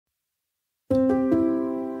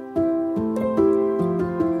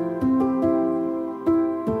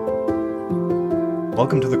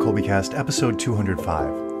Welcome to the Kolbecast, episode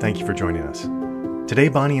 205. Thank you for joining us. Today,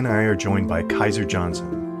 Bonnie and I are joined by Kaiser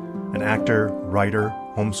Johnson, an actor, writer,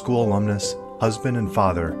 homeschool alumnus, husband, and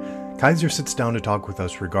father. Kaiser sits down to talk with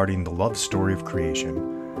us regarding the love story of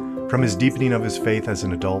creation. From his deepening of his faith as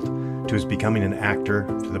an adult to his becoming an actor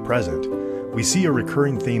to the present, we see a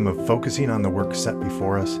recurring theme of focusing on the work set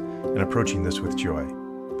before us and approaching this with joy.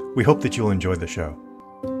 We hope that you'll enjoy the show.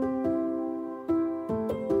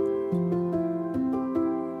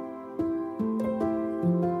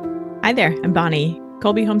 Hi there, I'm Bonnie,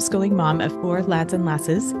 Kolbe homeschooling mom of 4 lads and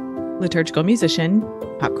lasses, liturgical musician,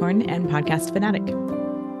 popcorn, and podcast fanatic.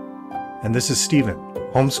 And this is Stephen,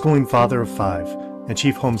 homeschooling father of 5 and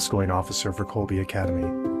chief homeschooling officer for Kolbe Academy.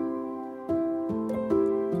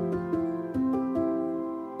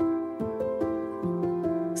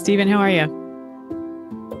 Stephen, how are you?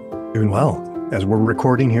 Doing well. As we're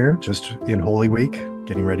recording here, just in Holy Week,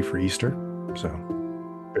 getting ready for Easter. So,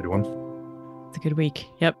 good one. It's a good week.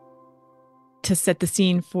 Yep. To set the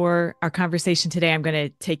scene for our conversation today, I'm going to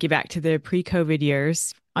take you back to the pre-COVID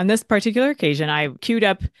years. On this particular occasion, I queued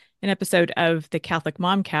up an episode of the Catholic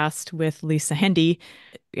Momcast with Lisa Hendy.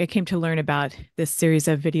 I came to learn about this series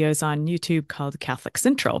of videos on YouTube called Catholic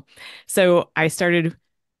Central. So I started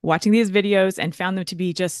watching these videos and found them to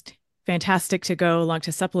be just fantastic to go along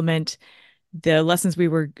to supplement the lessons we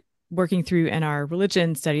were working through in our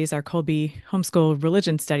religion studies, our Kolbe homeschool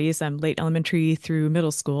religion studies, late elementary through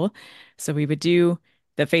middle school. So we would do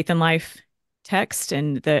the faith and life text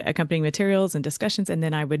and the accompanying materials and discussions, and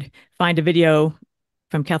then I would find a video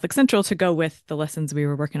from Catholic Central to go with the lessons we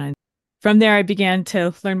were working on. From there, I began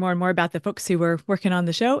to learn more and more about the folks who were working on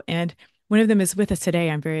the show, and one of them is with us today.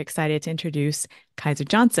 I'm very excited to introduce Kaiser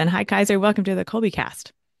Johnson. Hi, Kaiser. Welcome to the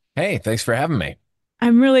Kolbecast. Hey, thanks for having me.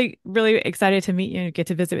 I'm really, really excited to meet you and get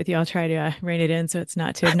to visit with you. I'll try to rein it in so it's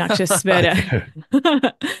not too obnoxious.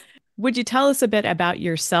 But would you tell us a bit about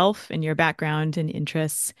yourself and your background and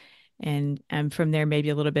interests? And from there, maybe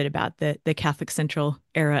a little bit about the Catholic Central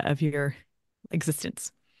era of your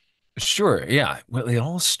existence. Sure. Yeah. Well, it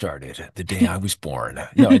all started the day I was born.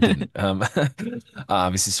 No, it didn't.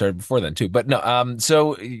 Obviously started before then too. But no.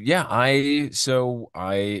 So yeah,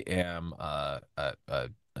 I am a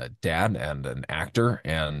dad and an actor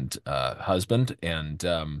and husband, and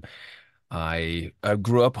I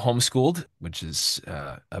grew up homeschooled, which is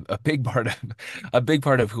a big part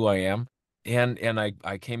of who I am. And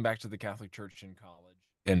I came back to the Catholic Church in college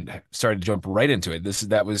and started to jump right into it.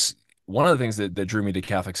 That was one of the things that drew me to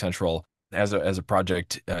Catholic Central as a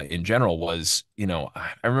project in general was, I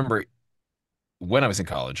remember when I was in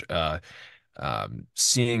college,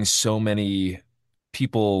 seeing so many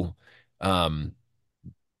people,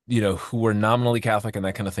 who were nominally Catholic and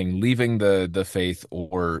that kind of thing, leaving the faith,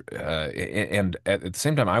 and at the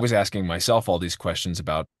same time, I was asking myself all these questions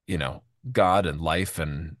about, God and life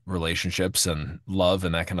and relationships and love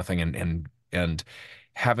and that kind of thing, and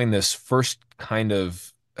having this first kind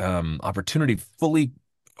of opportunity fully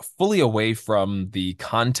away from the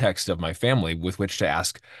context of my family with which to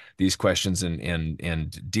ask these questions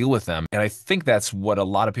and deal with them. And I think that's what a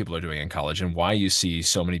lot of people are doing in college, and why you see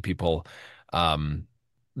so many people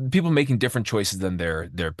making different choices than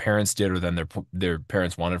their parents did or than their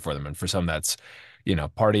parents wanted for them. And for some that's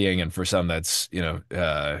partying, and for some that's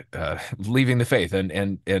leaving the faith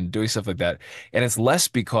and doing stuff like that. And I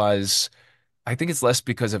think it's less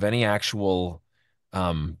because of any actual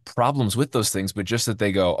problems with those things, but just that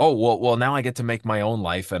they go, oh, well, now I get to make my own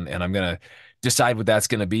life, and I'm going to decide what that's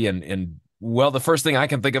going to be. And well, the first thing I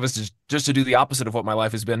can think of is just to do the opposite of what my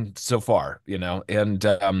life has been so far, and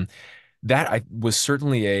that was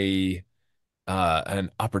certainly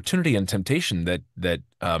an opportunity and temptation that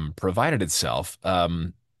provided itself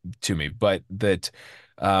to me, but that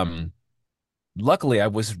luckily I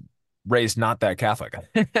was raised not that Catholic.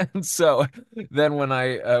 And so then when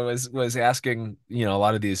I was asking, a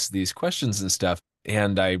lot of these questions and stuff,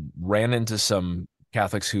 and I ran into some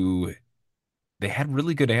Catholics who they had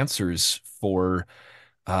really good answers for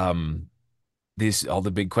all the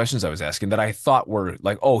big questions I was asking, that I thought were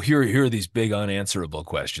like, oh, here are these big unanswerable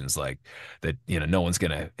questions, like that, no one's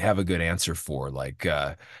gonna have a good answer for, like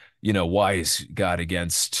why is God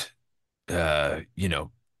against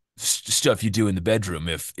stuff you do in the bedroom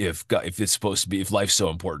if God, if it's supposed to be, if life's so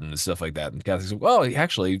important and stuff like that. And Catholics say, well,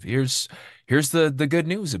 actually, here's the good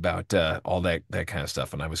news about all that kind of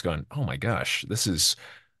stuff. And I was going, oh my gosh, this is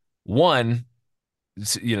one,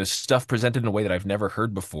 stuff presented in a way that I've never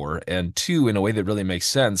heard before, and 2, in a way that really makes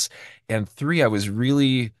sense, and 3, I was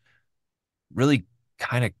really, really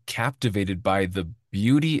kind of captivated by the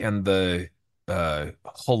beauty and the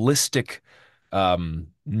holistic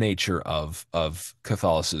nature of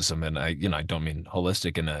Catholicism. And I don't mean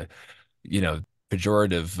holistic in a, you know,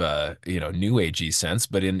 pejorative, new agey sense,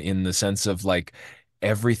 but in the sense of like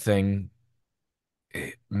everything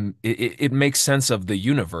it makes sense of the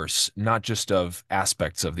universe, not just of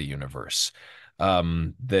aspects of the universe.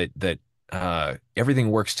 That everything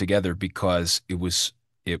works together because it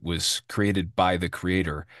was created by the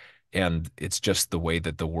creator, and it's just the way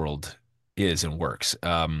that the world is and works.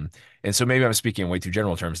 And so maybe I'm speaking in way too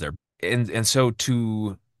general terms there. And so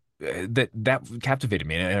to that captivated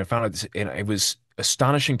me, and I found it, and it was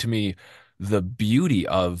astonishing to me the beauty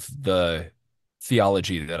of the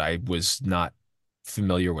theology that I was not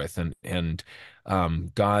familiar with, and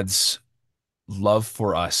God's love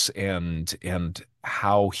for us, and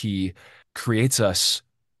how he creates us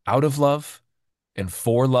out of love and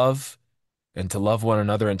for love, and to love one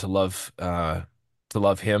another, and to love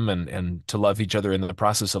him, and to love each other in the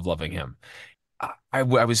process of loving him. I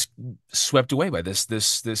was swept away by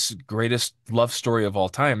this greatest love story of all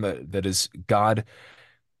time, that is God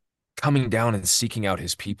coming down and seeking out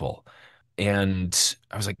his people. And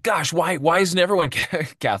I was like, gosh, why isn't everyone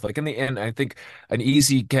Catholic? In the end, I think an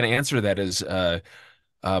easy kind of answer to that is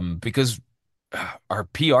because our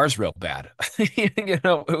PR is real bad.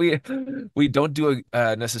 We don't do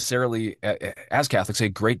necessarily, as Catholics, a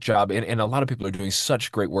great job, and a lot of people are doing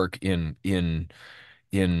such great work in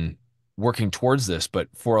working towards this. But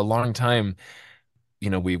for a long time,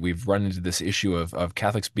 we've run into this issue of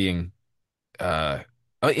Catholics being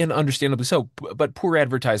and understandably so, but poor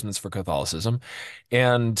advertisements for Catholicism,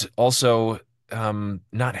 and also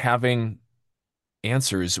not having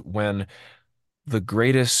answers when the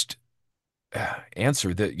greatest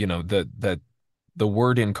answer, that the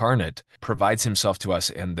Word incarnate provides himself to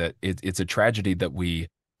us, and that it's a tragedy that we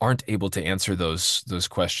aren't able to answer those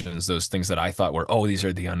questions, those things that I thought were, oh, these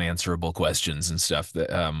are the unanswerable questions and stuff, that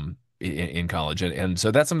in college. And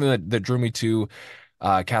so that's something that drew me to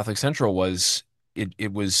Catholic Central. Was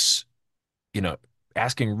it was,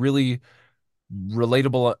 asking really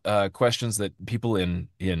relatable questions that people in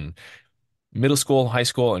middle school, high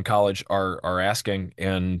school, and college are asking,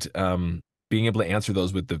 and being able to answer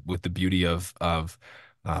those with the beauty of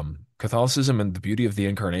Catholicism and the beauty of the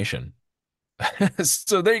incarnation.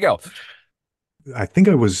 So there you go. I think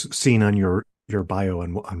I was seeing on your bio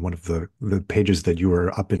on one of the pages that you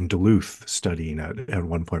were up in Duluth studying at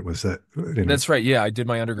one point. Was that That's right. Yeah, I did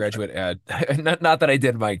my undergraduate at not that I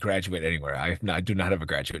did my graduate anywhere. I do not have a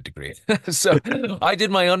graduate degree. So I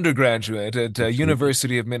did my undergraduate at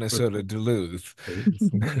University of Minnesota Duluth.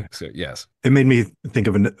 So yes, it made me think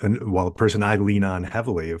of a person I lean on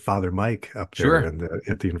heavily, of Father Mike up there sure.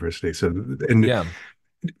 at the university. So Yeah,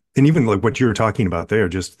 and even like what you were talking about there,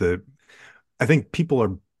 I think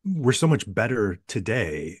we're so much better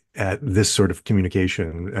today at this sort of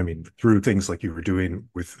communication. I mean, through things like you were doing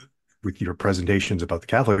with your presentations about the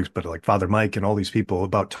Catholics, but like Father Mike and all these people,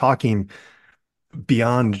 about talking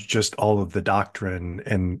beyond just all of the doctrine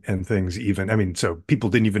and things. Even, I mean, so people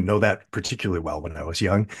didn't even know that particularly well when I was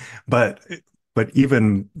young, but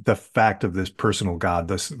even the fact of this personal God,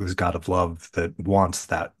 this God of love that wants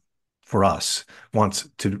that for us, wants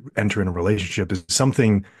to enter in a relationship, is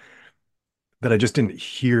something that I just didn't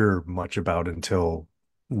hear much about until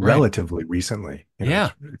right. relatively recently. Yeah.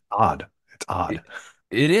 It's odd. It's It, odd.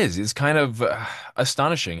 it is. It's kind of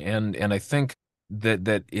astonishing, and I think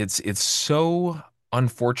that it's so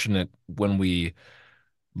unfortunate when we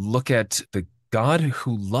look at the God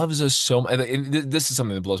who loves us so much. This is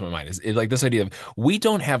something that blows my mind. Is like this idea of, we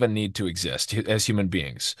don't have a need to exist as human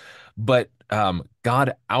beings, but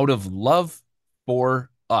God, out of love for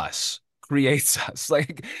us, creates us.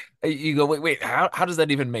 Like, you go, wait, how does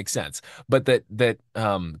that even make sense? But that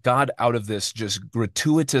God, out of this just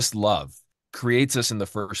gratuitous love, creates us in the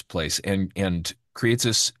first place, and creates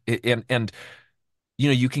us, and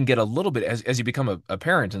you can get a little bit, as you become a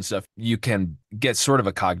parent and stuff, you can get sort of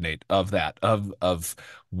a cognate of that, of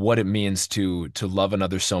what it means to love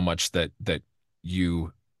another so much that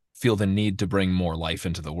you feel the need to bring more life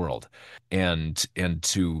into the world, and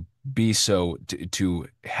to be so, to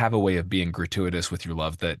have a way of being gratuitous with your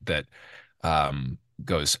love, that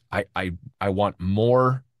goes, I want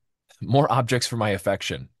more objects for my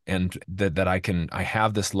affection, and that I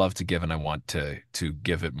have this love to give, and I want to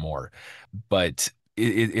give it more. But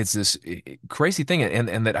it's this crazy thing,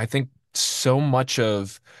 and that I think so much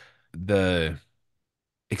of the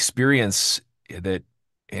experience, that,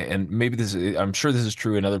 and maybe I'm sure this is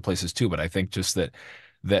true in other places too, but I think just that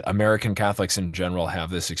American Catholics in general have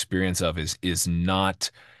this experience of, is not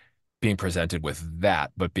being presented with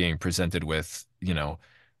that, but being presented with,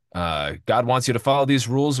 God wants you to follow these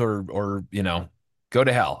rules or go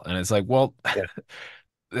to hell. And it's like, well, Yeah.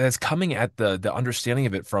 that's coming at the understanding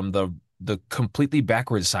of it from the completely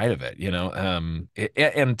backward side of it, and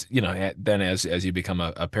then as you become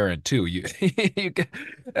a parent too,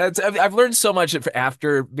 I've learned so much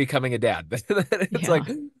after becoming a dad. It's Yeah. like,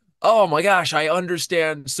 oh my gosh, I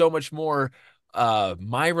understand so much more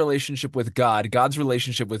my relationship with God, God's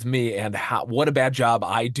relationship with me, and what a bad job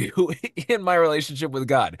I do in my relationship with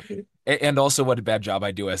God. And also what a bad job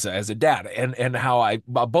I do as a dad, and how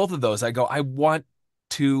both of those I go, I want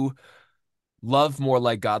to love more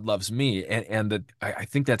like God loves me, and that I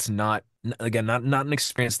think that's not, again, not an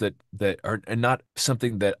experience that or and not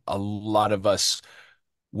something that a lot of us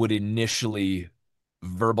would initially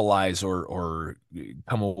verbalize or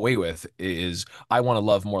come away with. Is I want to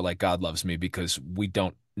love more like God loves me, because we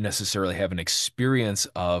don't necessarily have an experience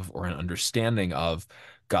of or an understanding of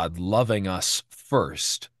God loving us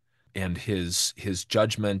first, and his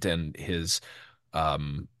judgment and his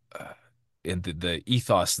um and the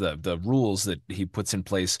ethos, the rules that he puts in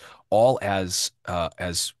place, all as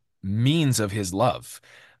means of his love,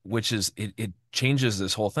 which is it changes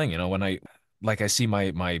this whole thing. When I see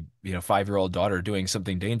my 5-year-old daughter doing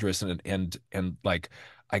something dangerous, and like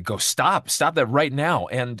I go, stop that right now,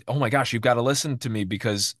 and oh my gosh, you've got to listen to me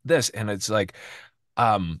because this, and it's like,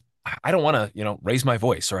 I don't want to raise my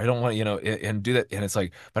voice, or I don't want to and do that, and it's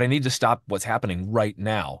like, but I need to stop what's happening right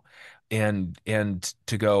now, and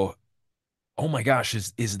to go, oh my gosh,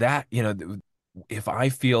 is that, if I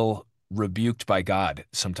feel rebuked by God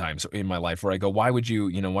sometimes in my life, where I go, why are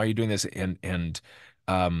you doing this? And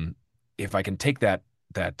um, if I can take that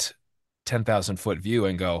 10,000-foot view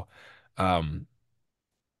and go, um,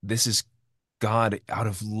 this is God out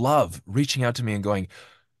of love reaching out to me and going,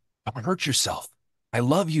 don't hurt yourself. I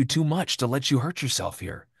love you too much to let you hurt yourself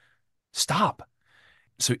here. Stop.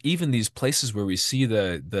 So even these places where we see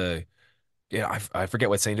the yeah, I forget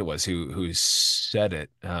what saint it was who said it.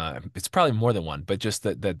 It's probably more than one, but just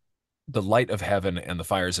that the light of heaven and the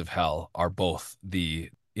fires of hell are both the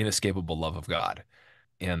inescapable love of God,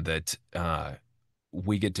 and that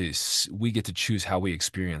we get to choose how we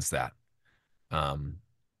experience that, um,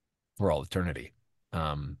 for all eternity,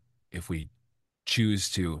 if we choose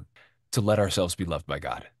to let ourselves be loved by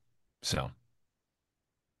God. So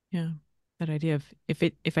Yeah. That idea of if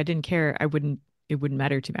I didn't care, it wouldn't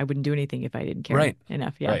matter to me. I wouldn't do anything if I didn't care right,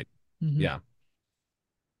 enough. Yeah. right, Hmm. yeah,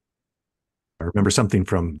 I remember something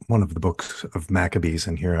from one of the books of Maccabees,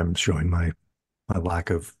 and here I'm showing my lack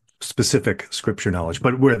of specific scripture knowledge,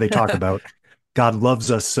 but where they talk about God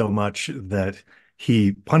loves us so much that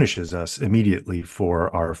he punishes us immediately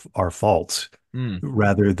for our faults, mm,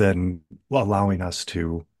 rather than allowing us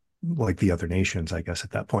to, like the other nations, I guess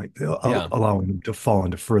at that point, yeah, allowing them to fall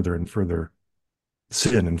into further and further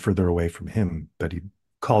sin and further away from him, but he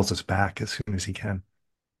calls us back as soon as he can.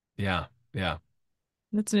 yeah, yeah,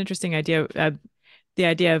 That's an interesting idea. The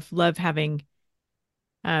idea of love having,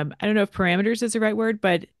 I don't know if parameters is the right word,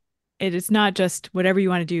 but it is not just whatever you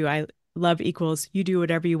want to do. I love equals you do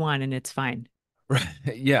whatever you want and it's fine. right,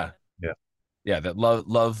 yeah. Yeah. Yeah, that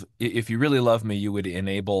love, if you really love me, you would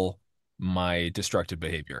enable my destructive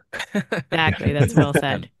behavior. Exactly. Yeah. That's well And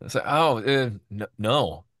said. it's like, oh, no,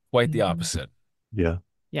 no, quite the Hmm. opposite. Yeah.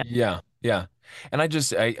 Yeah. Yeah, yeah. And I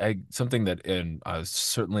something that in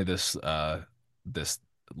certainly this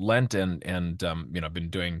Lent, I've been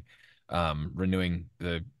doing renewing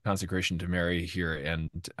the consecration to Mary here, and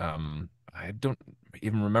I don't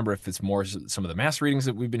even remember if it's more some of the mass readings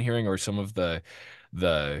that we've been hearing, or some of the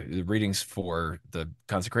readings for the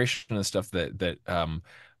consecration and stuff that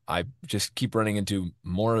I just keep running into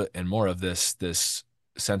more and more of this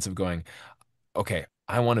sense of going, okay,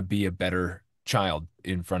 I want to be a better child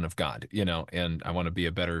in front of God, and I want to be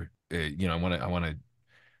a better, I want to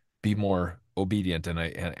be more obedient, and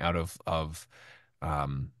out of,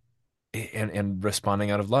 um, and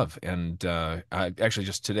responding out of love. And I actually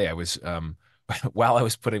just today I was, while I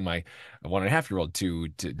was putting my 1.5-year-old to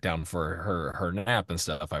down for her nap and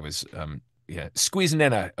stuff, I was, yeah, squeezing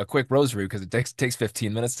in a quick rosary, because it takes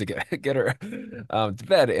 15 minutes to get her to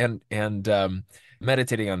bed, and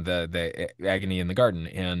meditating on the agony in the garden,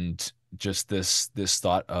 and just this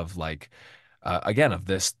thought of, like, again, of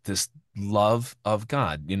this love of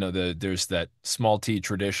God. There's that small t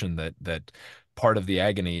tradition that part of the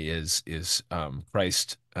agony is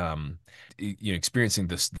Christ, experiencing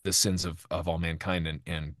the sins of all mankind,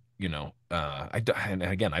 and and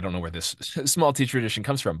again, I don't know where this small t tradition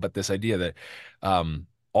comes from, but this idea that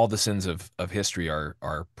all the sins of history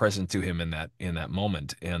are present to him in that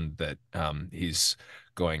moment, and that he's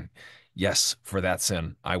going, yes, for that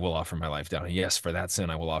sin, I will offer my life down. Yes, for that sin,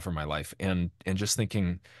 I will offer my life. And just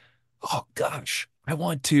thinking, oh gosh, I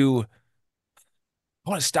want to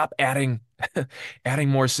stop adding adding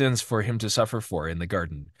more sins for him to suffer for in the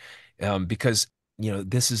garden, because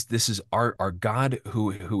this is our God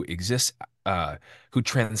who exists, who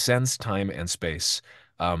transcends time and space,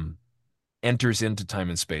 um, enters into time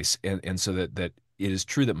and space, and so that it is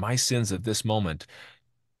true that my sins of this moment,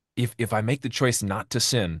 if I make the choice not to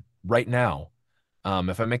sin right now,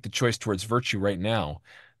 if I make the choice towards virtue right now,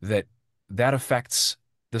 that that affects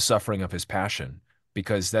the suffering of his passion,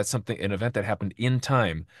 because that's an event that happened in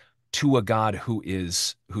time to a God who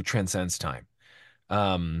transcends time.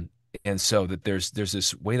 Um, and so that there's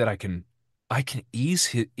this way that I can I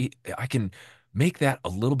can make that a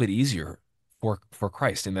little bit easier for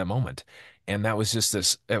Christ in that moment. And that was just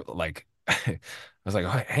this like I was like,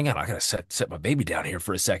 oh, hang on, I gotta set my baby down here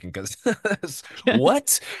for a second because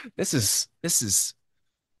what? This is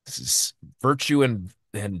virtue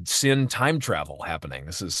and sin time travel happening.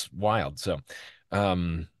 This is wild. So,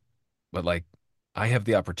 um, but like I have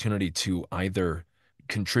the opportunity to either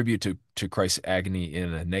contribute to Christ's agony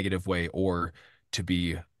in a negative way, or to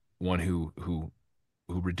be one who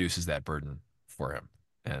reduces that burden for him.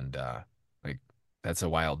 And like that's a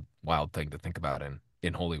wild thing to think about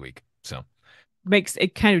in Holy Week. So Makes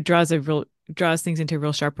it kind of draws things into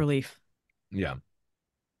real sharp relief. yeah.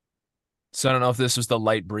 So I don't know if this was the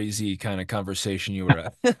light breezy kind of conversation you were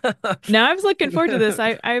at. Now I was looking forward to this.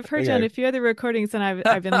 I've heard you on Okay. a few other recordings, and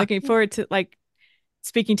I've been looking forward to like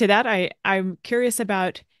speaking to that. I'm curious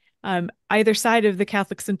about either side of the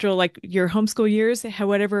Catholic Central, like your homeschool years,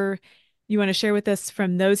 whatever you want to share with us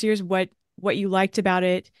from those years, what you liked about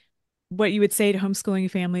it, what you would say to homeschooling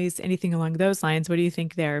families, anything along those lines. What do you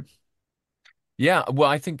think there? Yeah, well,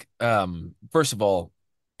 I think first of all,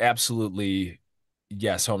 absolutely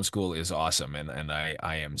yes, homeschool is awesome, and I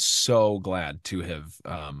am so glad to have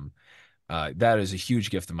that is a huge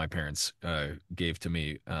gift that my parents gave to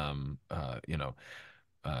me,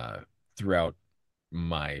 uh, throughout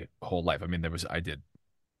my whole life. I mean, I did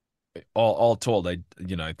all told, I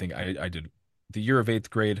think I did the year of eighth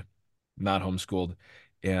grade, not homeschooled,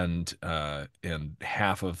 and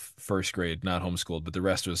half of first grade not homeschooled, but the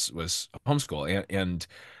rest was homeschool, and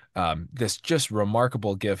this just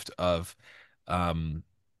remarkable gift of um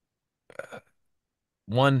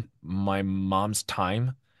one, my mom's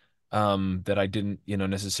time, that I didn't,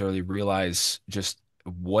 necessarily realize just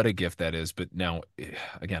what a gift that is. But now,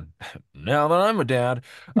 again, now that I'm a dad,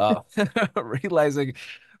 realizing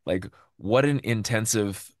like what an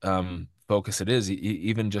intensive focus it is,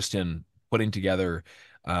 even just in putting together.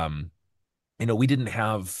 Um, we didn't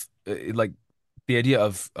have like the idea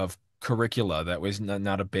of curricula. That was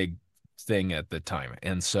not a big thing at the time,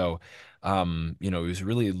 and so it was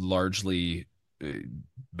really largely uh,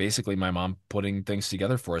 basically my mom putting things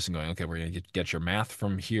together for us and going, okay, we're gonna get your math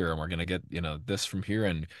from here, and we're gonna get this from here,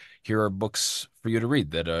 and here are books for you to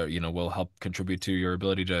read that will help contribute to your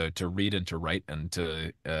ability to read and to write and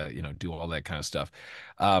to do all that kind of stuff,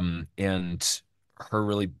 and her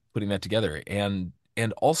really putting that together, and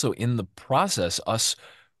also in the process, us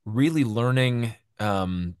really learning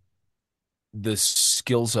the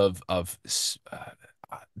skills of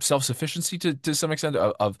self-sufficiency to some extent,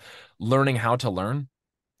 of learning how to learn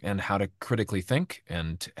and how to critically think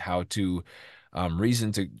and how to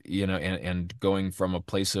reason to, and going from a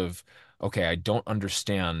place of, okay, I don't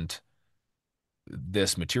understand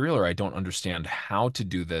this material, or I don't understand how to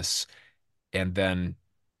do this. And then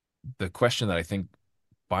the question that I think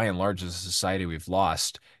by and large as a society we've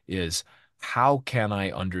lost is, how can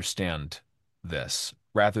I understand this,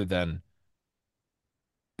 rather than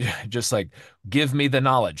just like give me the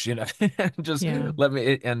knowledge, just Yeah. let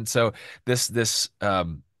me. And so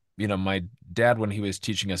my dad, when he was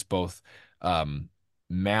teaching us both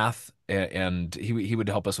math, and he would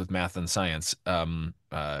help us with math and science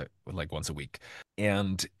like once a week,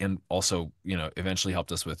 and also eventually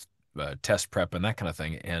helped us with test prep and that kind of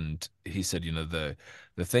thing. And he said, the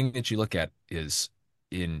thing that you look at is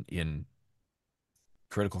in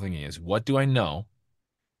critical thinking is, what do I know,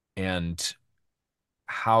 and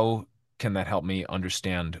how can that help me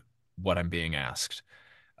understand what I'm being asked?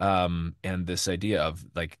 And this idea of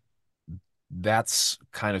like, that's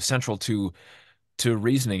kind of central to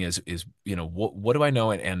reasoning is what do I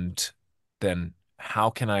know, and then how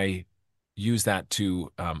can I use that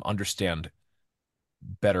to understand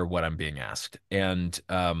better what I'm being asked, and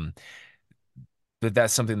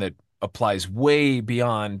that's something that applies way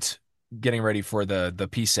beyond getting ready for the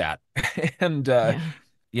PSAT. And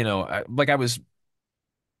Yeah. like I was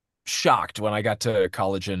shocked when I got to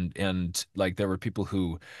college, and like there were people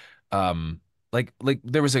who um, like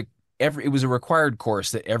there was a it was a required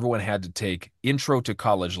course that everyone had to take, Intro to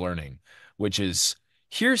College Learning, which is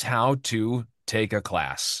here's how to take a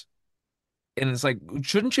class. And it's like,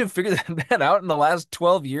 shouldn't you have figured that out in the last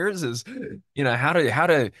 12 years? Is,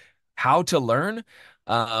 how to learn?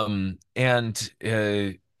 And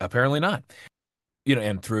apparently not.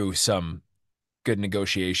 And through some good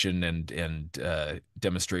negotiation and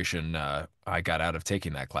demonstration, I got out of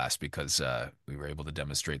taking that class because we were able to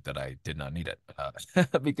demonstrate that I did not need it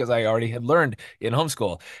because I already had learned in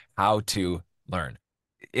homeschool how to learn.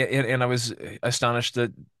 And I was astonished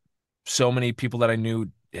that so many people that I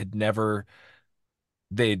knew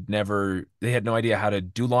they had no idea how to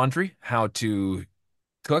do laundry, how to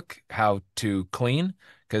cook, how to clean,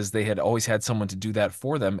 because they had always had someone to do that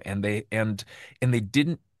for them, and they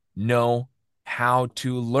didn't know how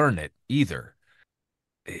to learn it either.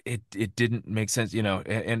 It didn't make sense,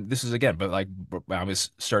 and this is again, but like I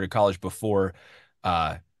was started college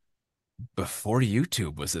uh before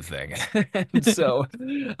YouTube was a thing. And so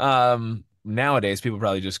nowadays people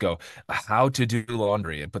probably just go how to do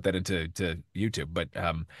laundry and put that into YouTube. But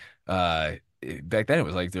uh back then it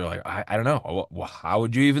was like they're like, I don't know. Well, how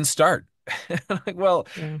would you even start? Like, well,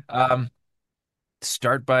 Yeah. um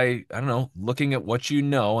start by, I don't know, looking at what you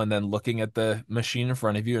know and then looking at the machine in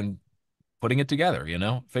front of you and putting it together,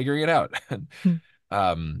 figuring it out.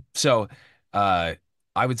 So uh,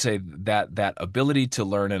 I would say that ability to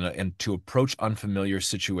learn and to approach unfamiliar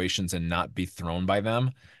situations and not be thrown by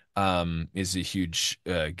them is a huge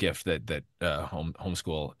gift that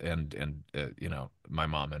homeschool and my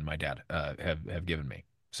mom and my dad have given me.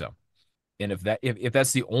 So, and if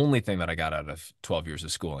that's the only thing that I got out of 12 years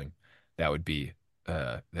of schooling, that would be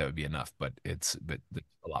enough. But there's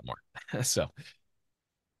a lot more. So.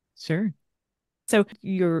 Sure. So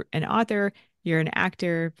you're an author, you're an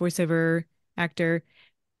actor, voiceover actor,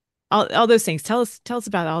 all those things. Tell us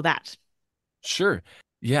about all that. Sure.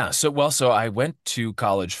 Yeah. So I went to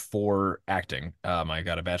college for acting. I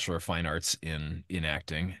got a Bachelor of Fine Arts in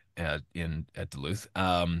acting at Duluth.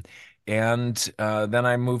 And then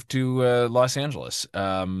I moved to Los Angeles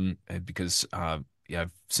because yeah,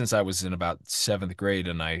 since I was in about seventh grade,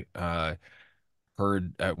 and I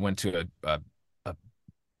went to a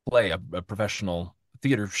play, a professional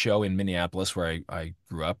theater show in Minneapolis where I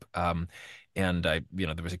grew up. And there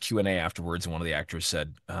was a Q&A afterwards, and one of the actors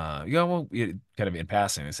said, well, kind of in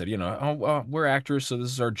passing, they said, oh, well, we're actors, so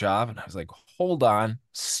this is our job. And I was like, hold on,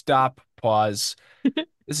 stop, pause.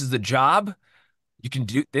 This is the job?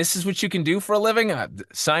 This is what you can do for a living?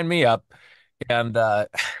 Sign me up. And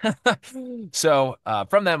so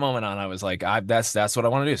from that moment on, I was like, that's what I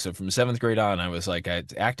want to do. So from seventh grade on, I was like,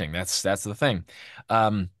 acting, that's the thing.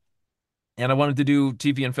 Um, and I wanted to do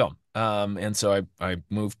TV and film. And so I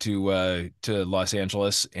moved to Los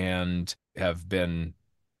Angeles and have been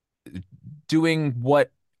doing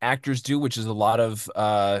what actors do, which is a lot of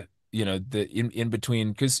the in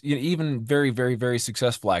between, because even very, very, very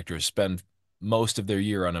successful actors spend most of their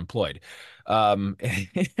year unemployed. Um,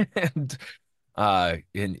 and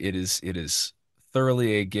and it is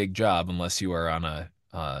thoroughly a gig job unless you are on a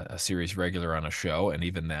series regular on a show, and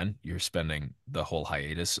even then you're spending the whole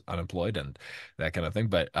hiatus unemployed and that kind of thing.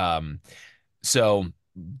 But so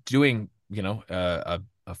doing a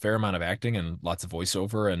fair amount of acting and lots of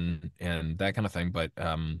voiceover and that kind of thing, but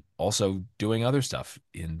also doing other stuff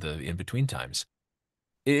in the in between times.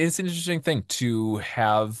 It's an interesting thing to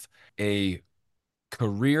have a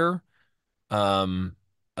career,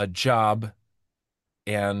 a job,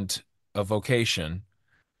 and a vocation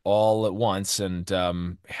all at once, and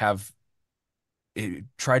have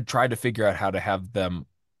tried to figure out how to have them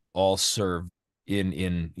all serve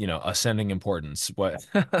in ascending importance. What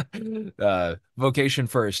vocation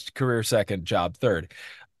first, career second, job third,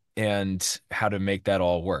 and how to make that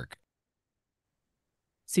all work.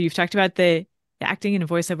 So you've talked about the acting and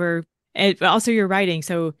voiceover, and also your writing.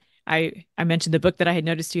 So I mentioned the book that I had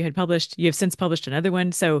noticed you had published. You have since published another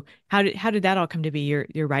one. So how did that all come to be,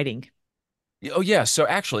 your writing? Oh yeah, so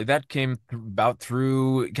actually that came about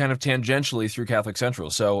through kind of tangentially through Catholic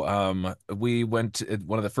Central. So we went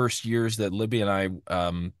one of the first years that Libby and I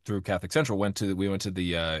through Catholic Central we went to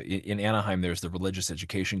the in Anaheim. There's the Religious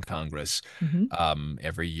Education Congress Hmm.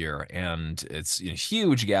 every year, and it's a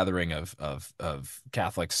huge gathering of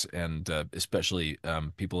Catholics and especially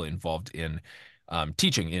people involved in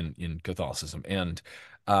teaching in Catholicism, and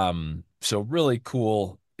so really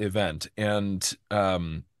cool event. And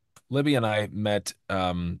Libby and I met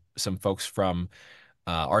some folks from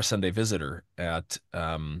our Sunday Visitor at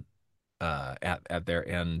there,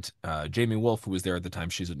 and Jamie Wolf, who was there at the time.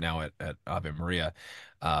 She's now at Ave Maria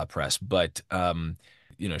Press. But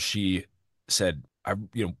she said,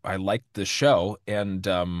 I liked the show, and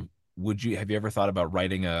have you ever thought about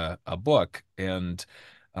writing a book? And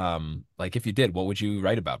like, if you did, what would you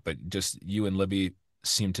write about? But just you and Libby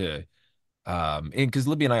seem to, and because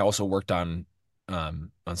Libby and I also worked on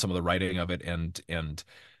some of the writing of it, and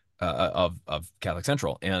of Catholic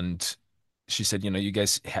Central, and she said,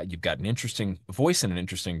 you've got an interesting voice and an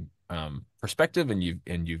interesting perspective, and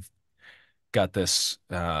you've got this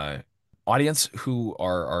audience who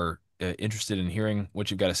are interested in hearing what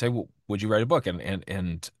you've got to say. Would you write a book?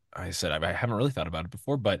 And I said, I haven't really thought about it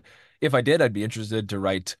before, but if I did, I'd be interested to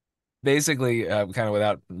write. Basically, kind of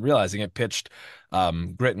without realizing it, pitched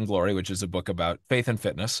Grit and Glory, which is a book about faith and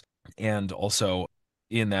fitness, and also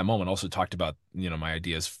in that moment also talked about my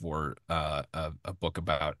ideas for a book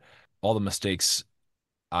about all the mistakes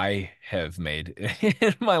I have made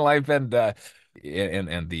in my life, and the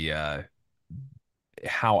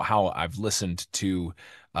how I've listened to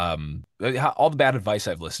all the bad advice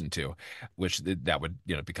I've listened to, which that would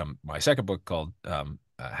become my second book called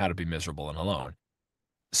How to Be Miserable and Alone.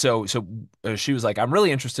 So she was like, I'm really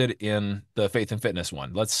interested in the faith and fitness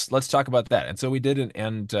one. Let's talk about that. And so we did,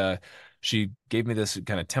 and she gave me this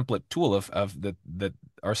kind of template tool of that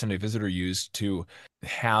our Sunday Visitor used to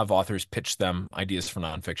have authors pitch them ideas for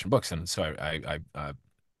nonfiction books. And so I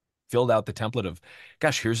filled out the template of,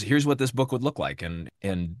 gosh, here's what this book would look like, and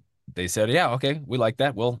they said, yeah, okay, we like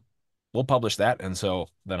that. We'll publish that. And so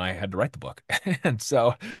then I had to write the book, and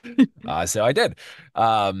so I did.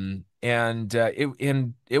 And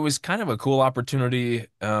it was kind of a cool opportunity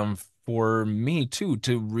for me too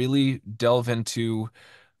to really delve into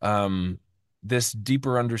this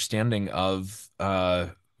deeper understanding of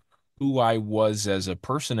who I was as a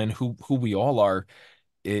person, and who we all are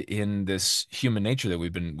in this human nature that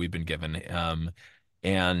we've been given.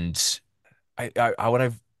 And I what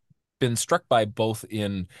I've been struck by both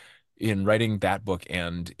in writing that book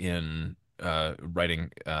and in writing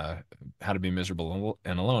How to Be Miserable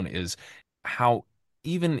and Alone is how,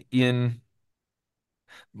 even in,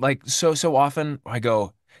 like, so often I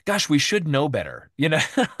go, gosh, we should know better, Yeah.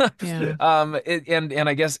 And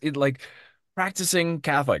I guess it, like, practicing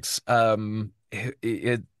Catholics, I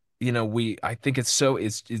think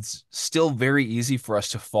it's still very easy for us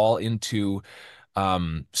to fall into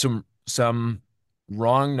some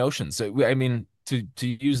wrong notions. So, I mean, to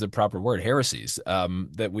use the proper word, heresies.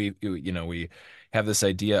 That we have this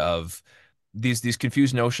idea of these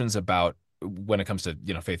confused notions about, when it comes to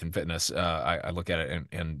faith and fitness. I look at it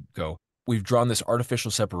and go, we've drawn this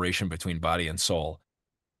artificial separation between body and soul,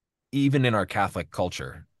 even in our Catholic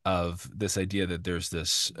culture, of this idea that there's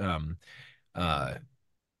uh,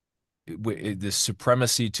 this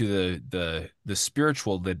supremacy to the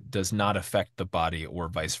spiritual that does not affect the body, or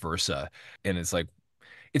vice versa. And it's like,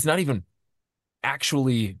 it's not even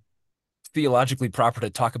actually theologically proper to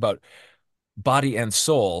talk about body and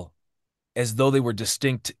soul as though they were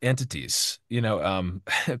distinct entities.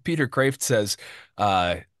 Peter Kraft says,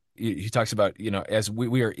 he talks about, as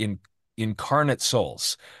we are incarnate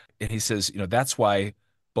souls. And he says, that's why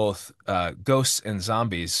both ghosts and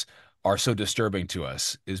zombies are so disturbing to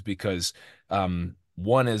us, is because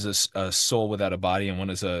one is a soul without a body, and one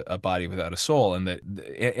is a body without a soul. And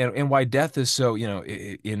and why death is so,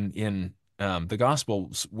 in the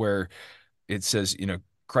Gospels, where it says,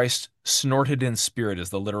 Christ snorted in spirit, is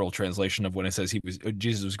the literal translation of when it says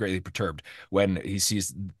Jesus was greatly perturbed when he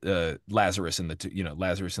sees Lazarus in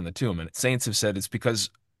the tomb. And saints have said it's because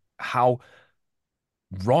how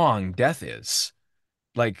wrong death is.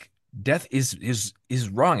 Like, death is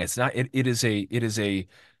wrong. It's not. It is a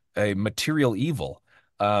material evil.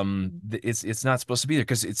 It's not supposed to be there,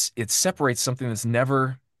 because it separates something that's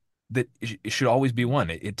never, that it should always be one.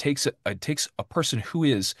 It takes a person who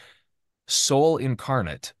is soul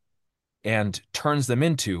incarnate and turns them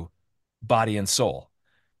into body and soul,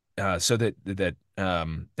 so there's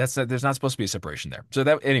not supposed to be a separation there. So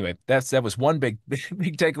that, anyway, that was one big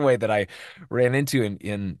big takeaway that I ran into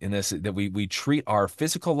in this, that we treat our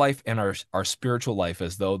physical life and our spiritual life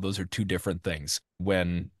as though those are two different things,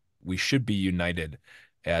 when we should be united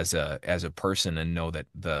as a person, and know that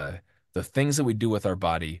the things that we do with our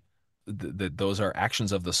body, that those are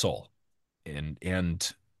actions of the soul,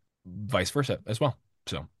 and vice versa as well.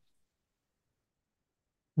 So,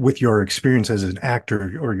 with your experience as an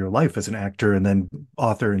actor, or your life as an actor and then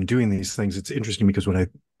author, and doing these things, it's interesting because when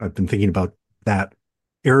I've been thinking about that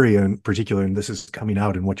area in particular, and this is coming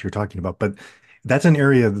out in what you're talking about, but that's an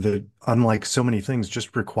area that, unlike so many things,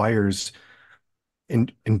 just requires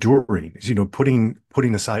enduring,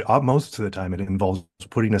 putting aside, most of the time it involves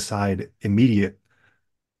putting aside immediate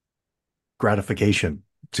gratification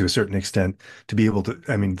to a certain extent to be able to,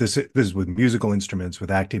 I mean, this is with musical instruments,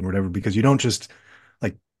 with acting, whatever, because you don't just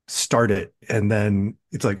like start it and then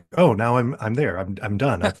it's like, oh, now I'm there. I'm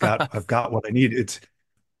done. I've got what I need.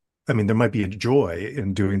 I mean, there might be a joy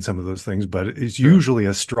in doing some of those things, but it's Sure. usually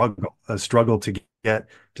a struggle to get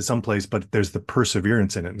to some place, but there's the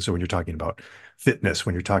perseverance in it. And so when you're talking about fitness,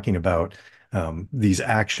 when you're talking about these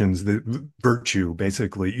actions, the virtue,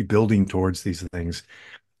 basically building towards these things,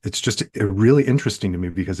 it's just really interesting to me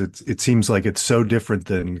because it seems like it's so different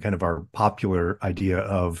than kind of our popular idea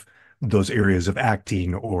of those areas of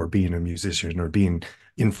acting or being a musician or being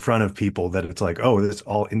in front of people, that it's like, oh, it's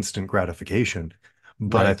all instant gratification.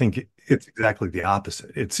 But I Right. think it's exactly the opposite.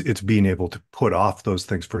 It's being able to put off those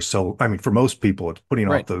things for so, I mean, for most people, it's putting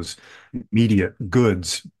off Right. those immediate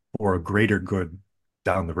goods for a greater good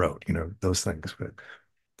down the road, those things. But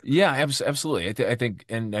Yeah, absolutely. I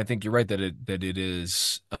think you're right that it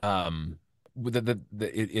is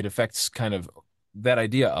it affects kind of that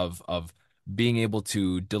idea of being able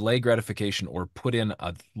to delay gratification or put in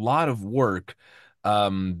a lot of work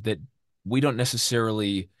that we don't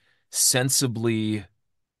necessarily sensibly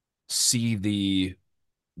see the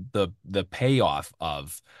payoff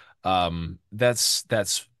of.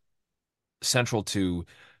 That's central to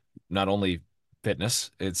not only fitness,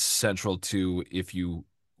 it's central to if you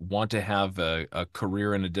want to have a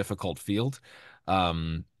career in a difficult field.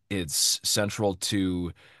 It's central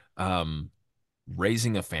to um,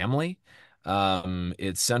 raising a family.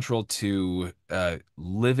 It's central to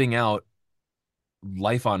living out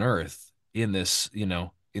life on earth in this,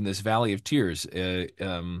 in this valley of tears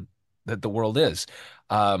that the world is.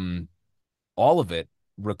 Um, all of it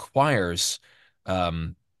requires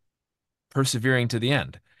um, persevering to the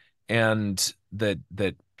end, and that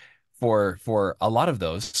for a lot of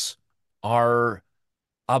those, our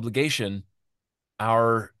obligation,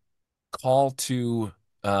 our call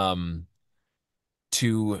um,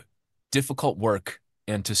 to difficult work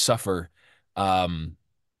and to suffer um,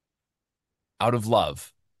 out of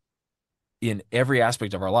love in every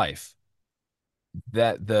aspect of our life,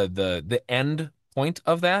 that the end point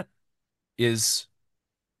of that is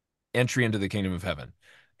entry into the kingdom of heaven.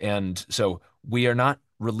 And so we are not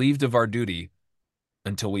relieved of our duty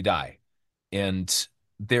until we die. And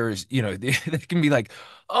there's, it can be like,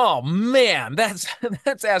 oh man, that's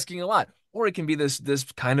that's asking a lot. Or it can be this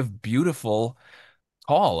kind of beautiful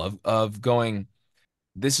call of going,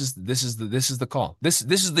 this is the call. This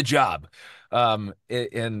is the job. And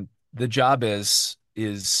the job is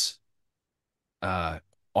uh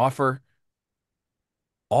offer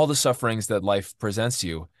all the sufferings that life presents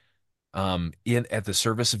you in at the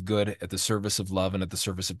service of good, at the service of love, and at the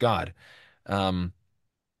service of God. Um,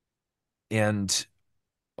 and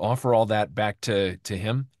offer all that back to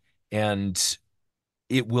him, and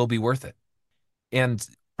it will be worth it. And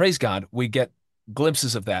praise God, we get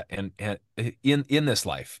glimpses of that and in this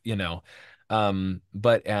life,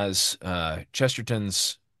 but as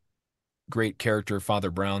Chesterton's great character Father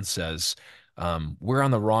Brown says, we're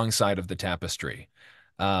on the wrong side of the tapestry.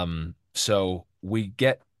 So we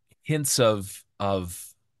get hints of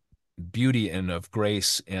beauty and of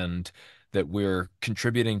grace, and that we're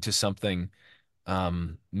contributing to something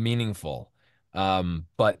meaningful,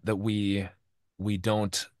 but that we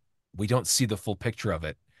don't we don't see the full picture of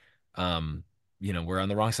it. Um, we're on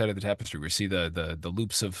the wrong side of the tapestry. We see the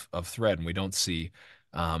loops of thread, and we don't see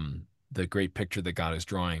the great picture that God is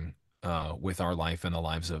drawing with our life and the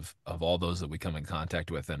lives of all those that we come in contact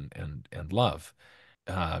with and love.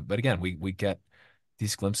 But again, we get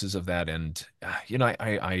these glimpses of that, and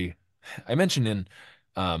I mentioned in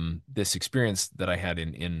this experience that I had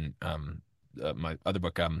in my other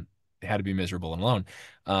book, How to Be Miserable and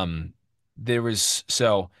Alone. There was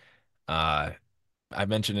uh, I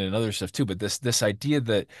mentioned it in other stuff too, but this idea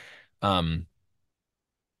that um,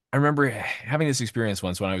 I remember having this experience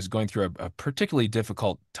once when I was going through a particularly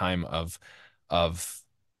difficult time of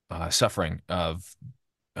suffering, of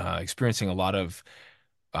experiencing a lot of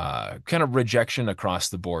kind of rejection across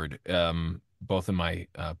the board, both in my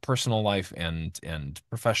personal life and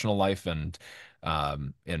professional life, and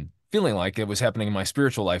feeling like it was happening in my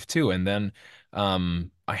spiritual life too. And then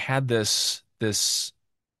I had this.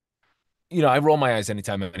 I roll my eyes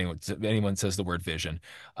anytime anyone says the word vision.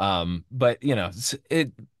 But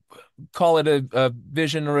it call it a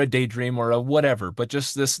vision or a daydream or a whatever, but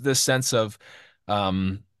just this sense of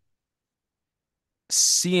um,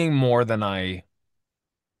 seeing more than I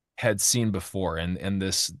had seen before, and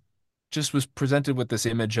this just was presented with this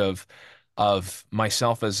image of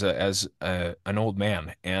myself as an old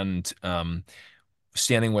man, and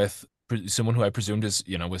standing with someone who I presumed is,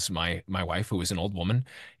 was my wife, who was an old woman,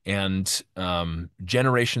 and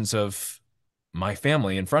generations of my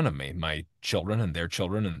family in front of me, my children and their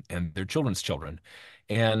children and their children's children.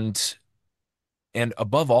 And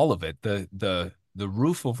above all of it, the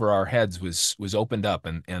roof over our heads was opened up,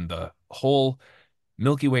 and the whole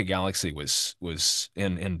Milky Way galaxy was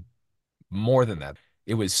and more than that.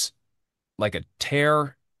 It was like a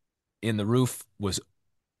tear in the roof was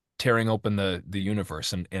tearing open the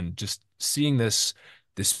universe, and just seeing this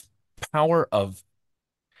power of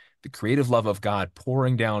the creative love of God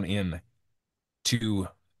pouring down in to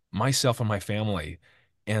myself and my family,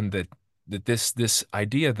 and that this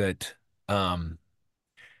idea that um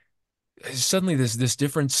suddenly this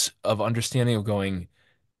difference of understanding of going,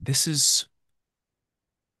 this is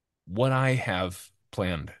what I have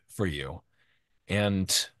planned for you.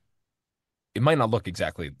 And it might not look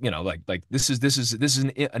exactly, like this is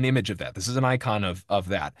an image of that. This is an icon of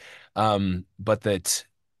that. But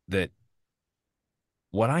that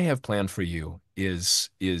what I have planned for you is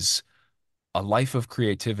a life of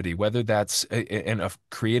creativity, whether that's and of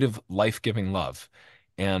creative, life-giving love.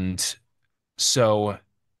 And so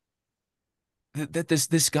that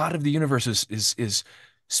this God of the universe is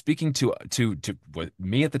speaking to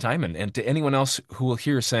me at the time, and to anyone else who will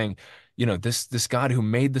hear, saying, this God who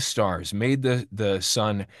made the stars, made the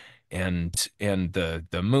sun and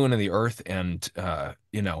the moon and the earth, and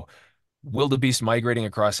wildebeest migrating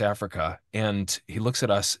across Africa, and he looks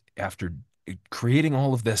at us after creating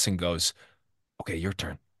all of this and goes, okay, your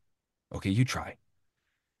turn. Okay, you try.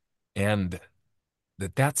 And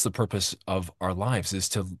that's the purpose of our lives, is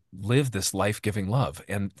to live this life-giving love.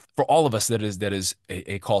 And for all of us, that is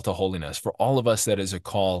a call to holiness. For all of us, that is a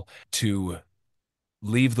call to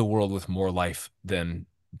leave the world with more life than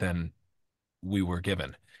we were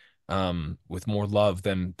given, with more love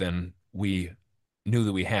than we knew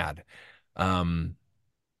that we had, um,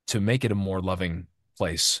 to make it a more loving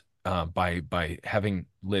place, by having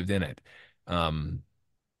lived in it. Um,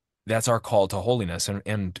 that's our call to holiness,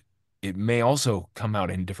 and it may also come out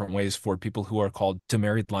in different ways for people who are called to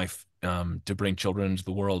married life, to bring children into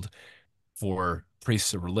the world, for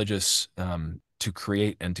priests or religious, to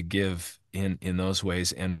create and to give in those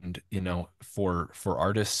ways. And for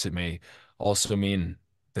artists, it may also mean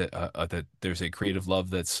that there's a creative love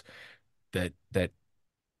that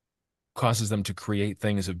causes them to create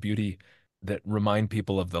things of beauty that remind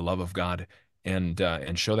people of the love of God, and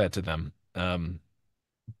show that to them.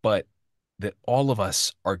 But that all of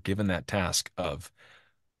us are given that task of,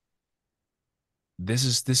 this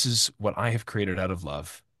is what I have created out of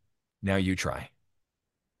love. Now you try.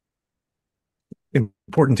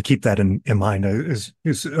 Important to keep that in mind. Is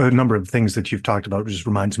a number of things that you've talked about just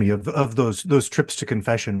reminds me of those trips to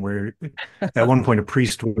confession, where at one point a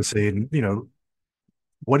priest was saying,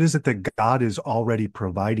 what is it that God is already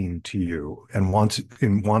providing to you and wants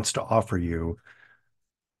to offer you?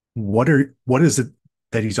 What is it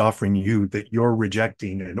that he's offering you that you're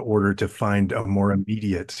rejecting in order to find a more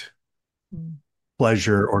immediate Mm.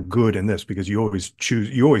 pleasure or good in this? Because you always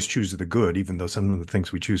choose the good, even though some of the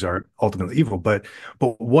things we choose are ultimately evil. But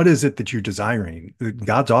what is it that you're desiring?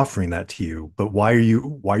 God's offering that to you, but why are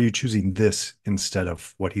you choosing this instead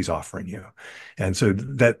of what he's offering you? And so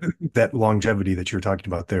that longevity that you're talking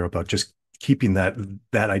about there, about just keeping that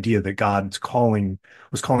idea that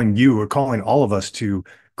was calling you, or calling all of us to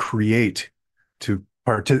create, to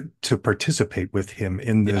participate with him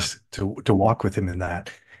in Yeah. this, to walk with him in that.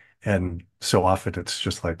 And so often it's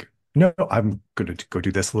just like, no, I'm going to go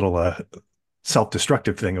do this little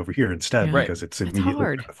self-destructive thing over here instead, Yeah. Right. because it's That's immediately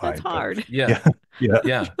hard. That's gratifying. But hard. Yeah. yeah,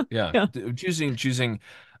 yeah, Yeah. Yeah. Choosing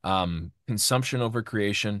consumption over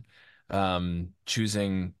creation,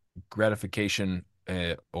 choosing gratification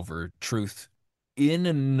over truth, in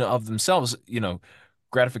and of themselves.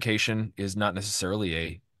 Gratification is not necessarily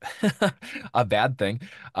a a bad thing.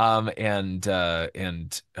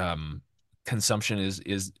 And consumption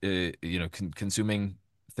is consuming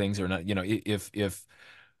things, or not. If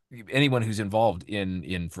anyone who's involved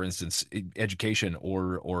in, for instance, education,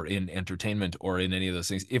 or in entertainment, or in any of those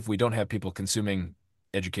things, if we don't have people consuming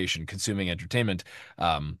education, consuming entertainment,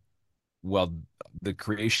 um, well, the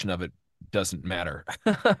creation of it doesn't matter.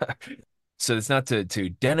 So it's not to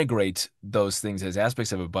denigrate those things as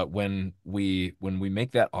aspects of it, but when we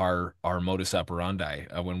make that our modus operandi,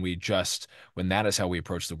 when that is how we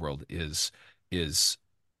approach the world, is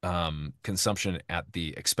consumption at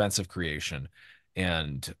the expense of creation,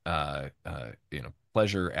 and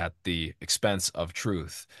pleasure at the expense of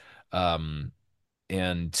truth, and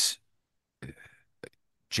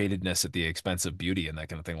jadedness at the expense of beauty, and that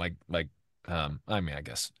kind of thing. Like I mean, I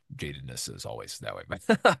guess jadedness is always that way,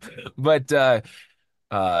 but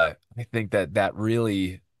I think that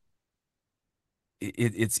really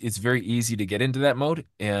it's very easy to get into that mode,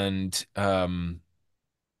 and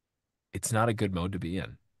it's not a good mode to be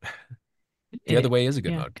in. The other way is a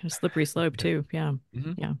good Yeah, mode. kind of slippery slope Yeah. too. Yeah.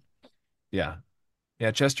 hmm Yeah. Yeah.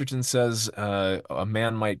 Yeah. Chesterton says a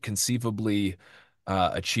man might conceivably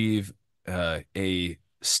achieve a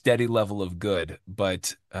steady level of good,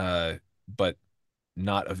 but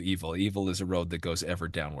not of evil. Evil is a road that goes ever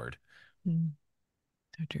downward. Mm,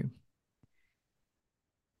 so true.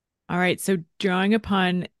 All right. So drawing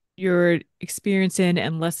upon your experience in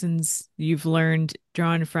and lessons you've learned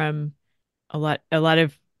drawn from a lot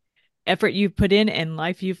of effort you've put in and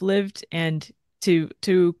life you've lived, and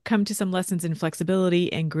to come to some lessons in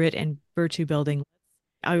flexibility and grit and virtue building,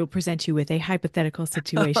 I will present you with a hypothetical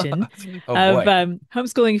situation Oh of boy.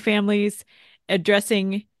 homeschooling families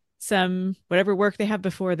addressing some whatever work they have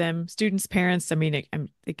before them, students, parents. I mean,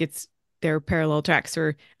 it gets there are parallel tracks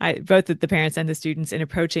for both of the parents and the students in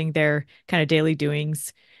approaching their kind of daily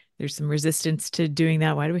doings. There's some resistance to doing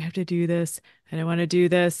that. Why do we have to do this? I don't want to do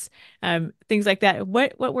this. Things like that.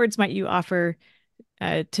 What words might you offer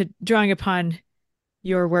to drawing upon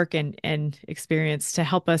your work and experience to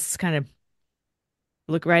help us kind of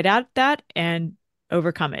look right at that and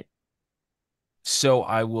overcome it? So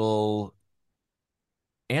I will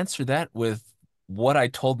answer that with what I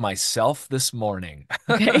told myself this morning.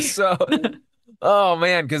 Okay. So, oh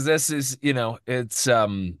man, because this is, it's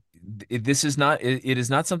this is not it is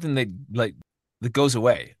not something that like that goes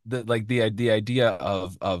away. The idea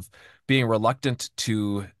of being reluctant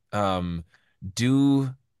to do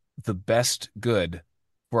the best good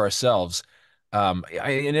for ourselves.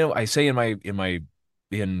 I say in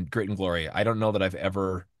Great and Glory, I don't know that I've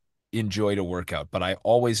ever enjoyed a workout, but I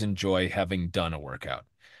always enjoy having done a workout.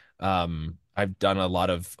 I've done a lot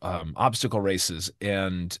of obstacle races,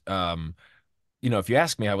 and if you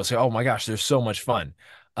ask me, I will say, "Oh my gosh, they're so much fun."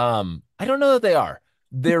 I don't know that they are.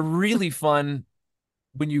 They're really fun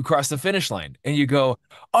when you cross the finish line and you go,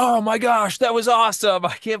 "Oh my gosh, that was awesome!"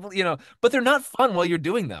 I can't believe, but they're not fun while you're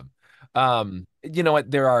doing them. You know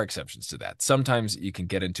what? There are exceptions to that. Sometimes you can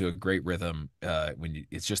get into a great rhythm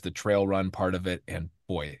it's just the trail run part of it, and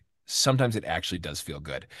boy, sometimes it actually does feel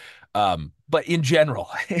good. But in general,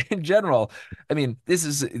 in general, I mean, this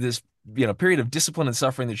is this period of discipline and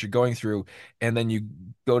suffering that you're going through, and then you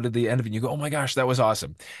go to the end of it and you go, "Oh my gosh, that was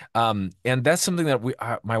awesome." And that's something that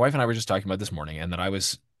my wife and I were just talking about this morning, and that I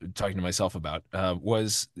was talking to myself about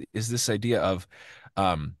is this idea of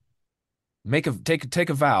um, take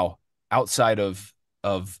a vow outside of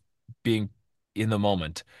being in the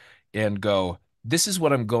moment, and go, "This is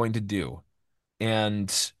what I'm going to do,"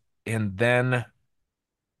 and then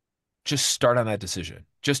just start on that decision.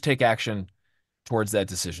 Just take action towards that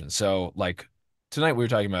decision. So, like tonight, we were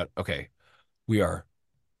talking about, okay, we are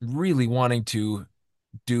really wanting to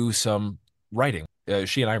do some writing.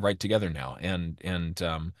 She and I write together now, and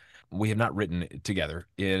we have not written together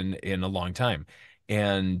in a long time.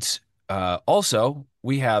 And also,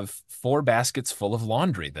 we have 4 baskets full of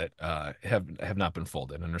laundry that have not been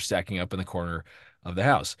folded and are stacking up in the corner of the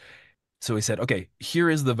house. So we said, okay, here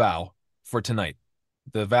is the vow for tonight.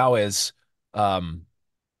 The vow is, um,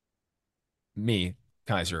 me,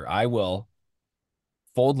 Kaiser, I will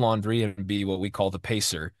fold laundry and be what we call the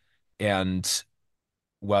pacer, and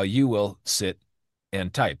while you will sit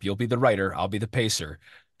and type. You'll be the writer, I'll be the pacer,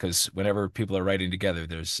 because whenever people are writing together,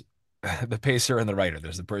 there's the pacer and the writer.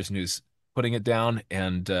 There's the person who's putting it down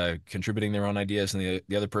and contributing their own ideas, and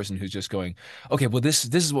the other person who's just going, okay, well this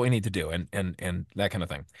is what we need to do, and that kind of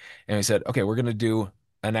thing. And we said, okay, we're gonna do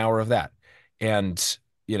an hour of that, and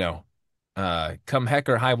come heck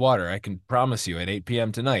or high water, I can promise you at 8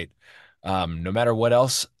 p.m. tonight, no matter what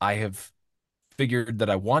else I have figured that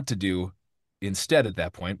I want to do instead at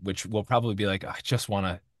that point, which will probably be like, I just want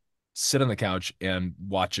to sit on the couch and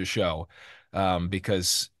watch a show,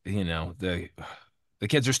 because the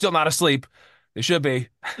kids are still not asleep. They should be,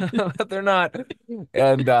 but they're not.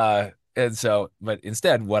 And so, but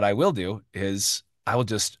instead, what I will do is I will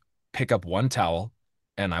just pick up one towel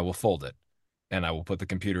and I will fold it, and I will put the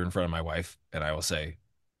computer in front of my wife and I will say,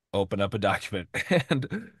 open up a document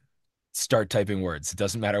and start typing words. It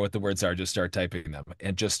doesn't matter what the words are, just start typing them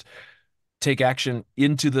and just take action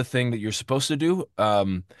into the thing that you're supposed to do.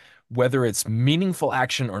 Whether it's meaningful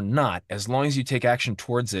action or not, as long as you take action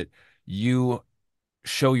towards it, you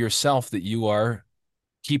show yourself that you are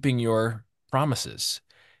keeping your promises,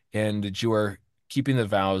 and that you are keeping the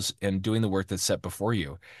vows and doing the work that's set before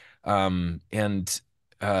you. And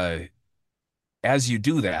as you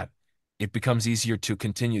do that, it becomes easier to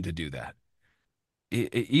continue to do that.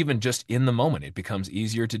 even just in the moment, it becomes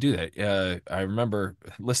easier to do that. I remember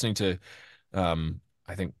listening to,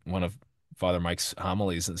 I think one of Father Mike's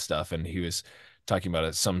homilies and stuff, and he was talking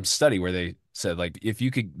about some study where they said like if you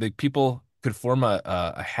could, like people could form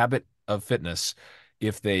a habit of fitness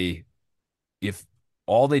if they if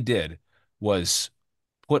all they did was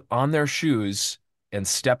put on their shoes and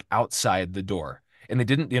step outside the door. And they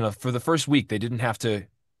didn't, for the first week, they didn't have to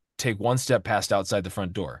take one step past outside the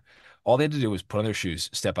front door. All they had to do was put on their shoes,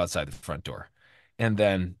 step outside the front door. And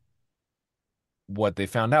then what they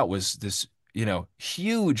found out was this,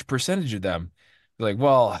 huge percentage of them like,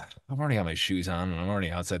 well, I've already got my shoes on and I'm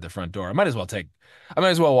already outside the front door. I might as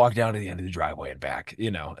well walk down to the end of the driveway and back,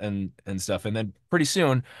 and stuff. And then pretty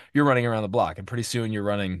soon you're running around the block and pretty soon you're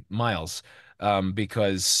running miles,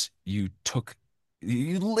 because you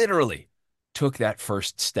literally took that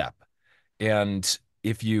first step. And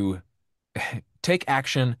if you take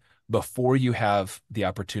action before you have the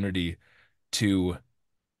opportunity to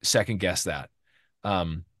second guess that,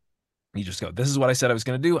 um, you just go, this is what I said I was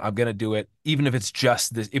going to do. I'm going to do it. Even if it's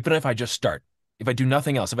just this, even if I just start, if I do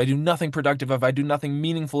nothing else, if I do nothing productive, if I do nothing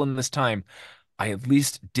meaningful in this time, I at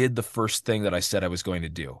least did the first thing that I said I was going to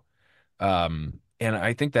do. And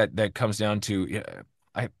I think that comes down to,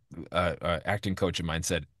 acting coach of mine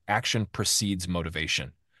said, action precedes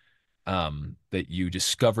motivation. That you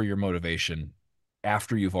discover your motivation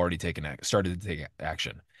after you've already started to take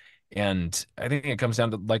action. And I think it comes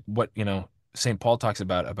down to like what, St. Paul talks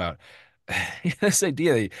about this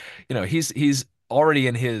idea that, he's already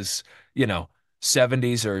in his,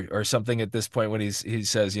 70s or something at this point when he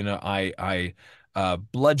says, I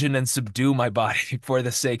bludgeon and subdue my body for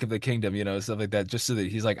the sake of the kingdom, stuff like that, just so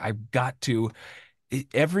that he's like, I've got to,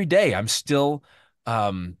 every day I'm still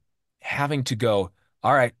having to go,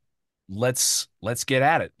 all right, let's get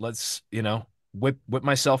at it. Let's, whip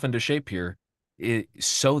myself into shape here,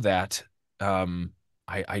 so that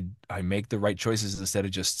I make the right choices instead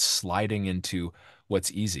of just sliding into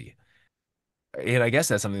what's easy. And I guess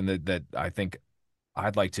that's something that I think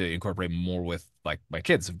I'd like to incorporate more with like my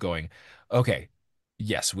kids of going, okay,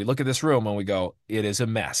 yes, we look at this room and we go, it is a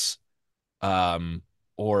mess.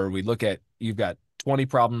 Or we look at, you've got 20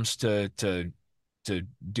 problems to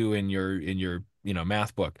do in your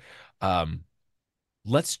math book.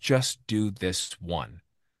 Let's just do this one,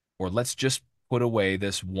 or let's just put away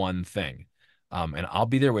this one thing. And I'll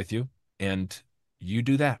be there with you and you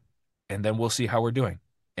do that. And then we'll see how we're doing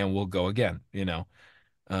and we'll go again.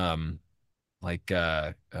 Um, like,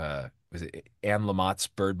 was it Anne Lamott's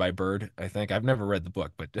Bird by Bird? I think I've never read the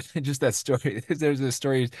book, but just that story. There's a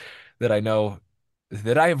story that I know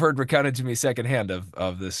that I have heard recounted to me secondhand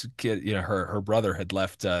of this kid. Her brother had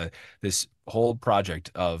left this whole project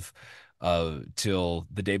of till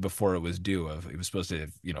the day before it was due. It was supposed to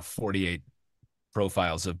have 48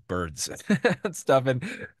 profiles of birds and stuff, and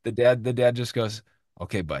the dad just goes,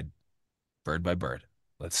 "Okay, bud, bird by bird.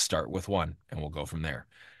 Let's start with one, and we'll go from there."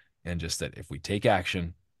 And just that if we take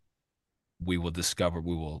action, we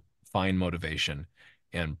will find motivation,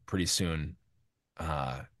 and pretty soon,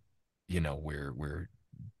 we're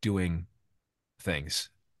doing things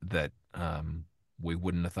that we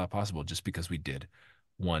wouldn't have thought possible just because we did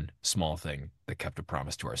one small thing that kept a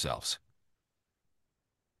promise to ourselves.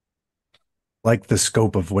 Like the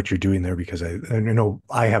scope of what you're doing there, because I know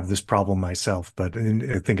I have this problem myself, but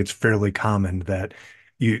I think it's fairly common that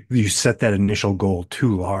you set that initial goal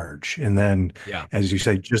too large, and then, Yeah. as you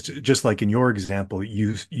say, just like in your example,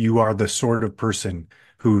 you are the sort of person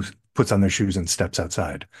who puts on their shoes and steps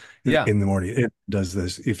outside Yeah. in the morning. It does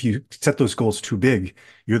this. If you set those goals too big,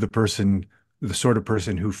 you're the sort of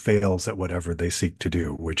person who fails at whatever they seek to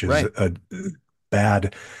do, which is Right. a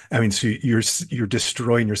bad. I mean, so you're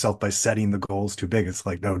destroying yourself by setting the goals too big. It's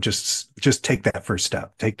like, no, just take that first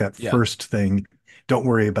step. Take that Yeah. first thing. Don't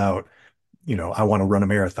worry about, I want to run a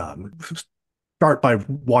marathon. Start by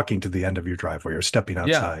walking to the end of your driveway or stepping Yeah.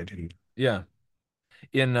 outside. And Yeah.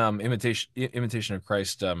 In Imitation of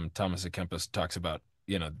Christ, Thomas à Kempis talks about,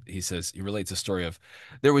 he says, he relates a story of,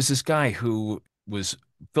 there was this guy who was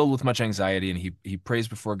filled with much anxiety, and he prays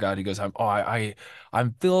before God. He goes,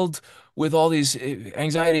 I'm filled with all these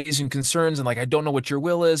anxieties and concerns, and like I don't know what your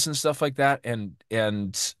will is and stuff like that. And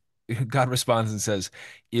God responds and says,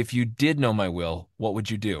 if you did know my will, what would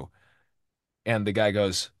you do? And the guy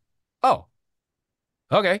goes, oh,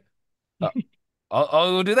 okay. Uh,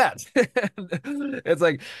 I'll go do that. It's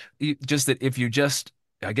like, just that if you just,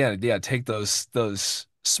 again, yeah, take those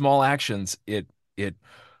small actions, it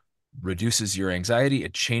reduces your anxiety.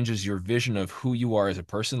 It changes your vision of who you are as a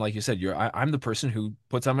person. Like you said, I'm the person who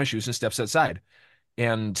puts on my shoes and steps outside.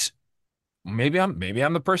 And maybe I'm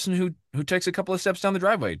the person who takes a couple of steps down the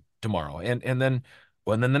driveway tomorrow, and then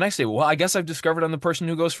the next day, well, I guess I've discovered I'm the person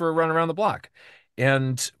who goes for a run around the block,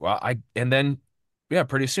 and then yeah,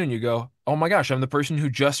 pretty soon you go, oh my gosh, I'm the person who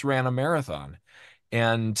just ran a marathon,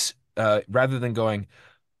 and rather than going,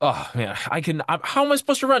 oh man, how am I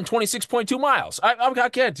supposed to run 26.2 miles? I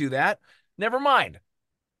can't do that. Never mind.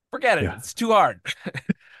 Forget it. Yeah. It's too hard.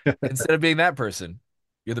 Instead of being that person,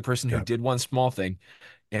 you're the person who Yeah. did one small thing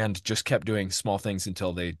and just kept doing small things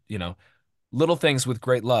until little things with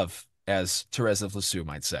great love, as Therese of Lisieux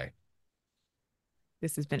might say.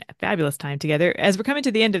 This has been a fabulous time together. As we're coming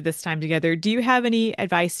to the end of this time together, do you have any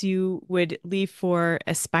advice you would leave for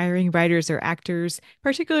aspiring writers or actors,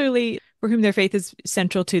 particularly for whom their faith is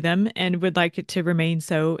central to them and would like it to remain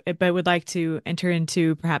so, but would like to enter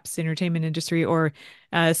into perhaps the entertainment industry or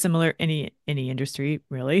similar any industry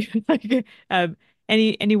really? Like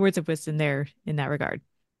any words of wisdom there in that regard?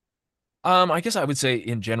 I guess I would say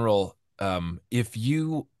in general, if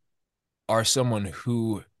you are someone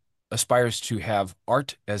who aspires to have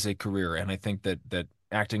art as a career, and I think that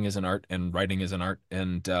acting is an art and writing is an art,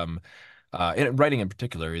 and writing in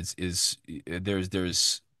particular is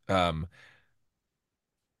there's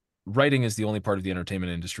writing is the only part of the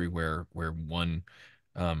entertainment industry where one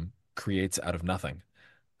creates out of nothing.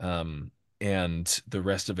 And the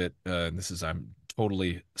rest of it, I'm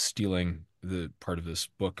totally stealing the part of this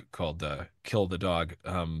book called Kill the Dog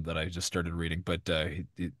that I just started reading, but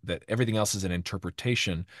that everything else is an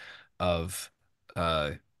interpretation of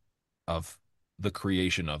uh, of the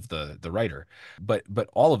creation of the writer. But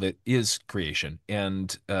all of it is creation,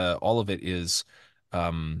 and all of it is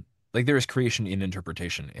like there is creation in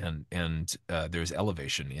interpretation, and there's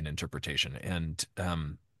elevation in interpretation, and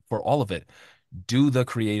for all of it, do the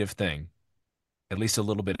creative thing at least a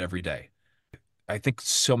little bit every day. I think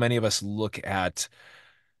so many of us look at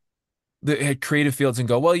creative fields and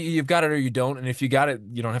go, well, you've got it or you don't. And if you got it,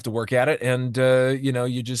 you don't have to work at it. And,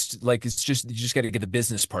 you just like, you just got to get the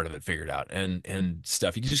business part of it figured out and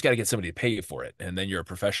stuff. You just got to get somebody to pay you for it. And then you're a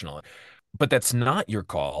professional. But that's not your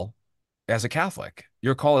call as a Catholic.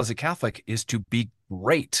 Your call as a Catholic is to be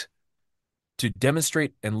great, to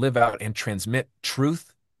demonstrate and live out and transmit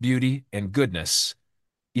truth, beauty, and goodness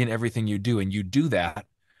in everything you do. And you do that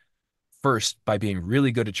first by being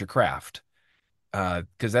really good at your craft,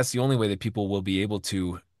 because that's the only way that people will be able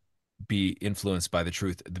to be influenced by the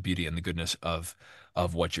truth, the beauty, and the goodness of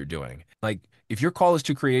what you're doing. Like if your call is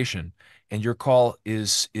to creation and your call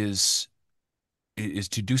is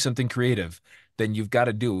to do something creative, then you've got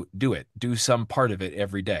to do it. Do some part of it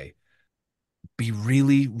every day. Be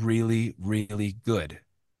really, really, really good.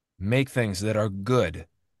 Make things that are good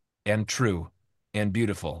and true and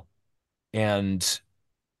beautiful. And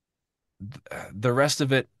the rest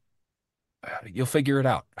of it, you'll figure it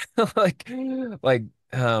out. Like, like,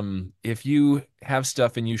 if you have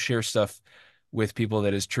stuff and you share stuff with people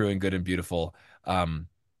that is true and good and beautiful, um,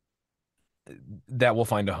 that will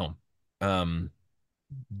find a home. Um,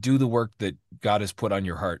 do the work that God has put on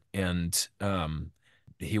your heart, and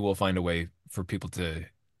He will find a way for people to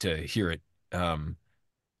hear it.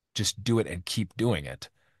 Just do it and keep doing it.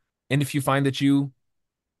 And if you find that you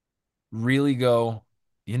really go,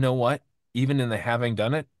 you know what, even in the having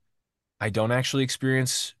done it, I don't actually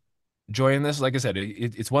experience joy in this. Like I said,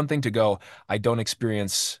 it's one thing to go, I don't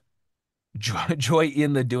experience joy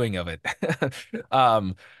in the doing of it.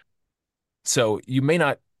 Um, so you may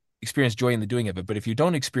not experience joy in the doing of it, but if you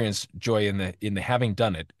don't experience joy in the having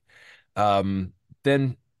done it,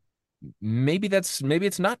 then maybe it's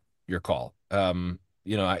not your call.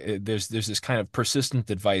 There's this kind of persistent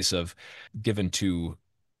advice of given to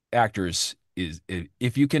actors is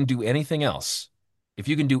if you can do anything else, if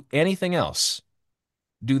you can do anything else,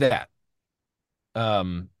 do that.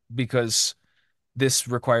 Because this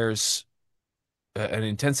requires an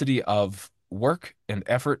intensity of work and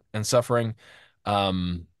effort and suffering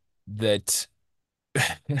that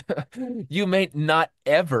you may not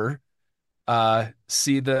ever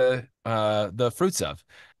see the fruits of.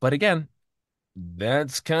 But again,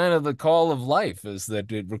 that's kind of the call of life, is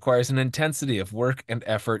that it requires an intensity of work and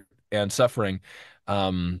effort and suffering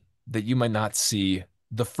that you might not see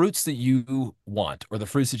the fruits that you want or the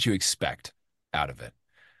fruits that you expect out of it.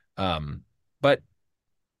 But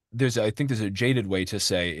I think there's a jaded way to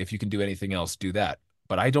say, if you can do anything else, do that.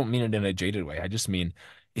 But I don't mean it in a jaded way. I just mean,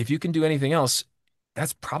 if you can do anything else,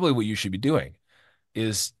 that's probably what you should be doing,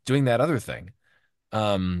 is doing that other thing.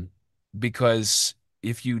 Um, because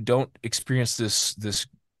if you don't experience this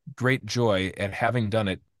great joy at having done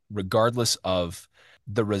it, regardless of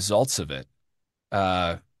the results of it,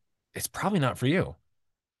 uh, it's probably not for you.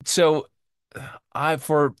 So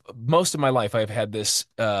for most of my life, I've had this,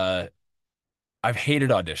 I've hated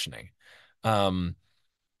auditioning. Um,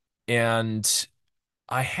 and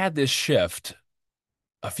I had this shift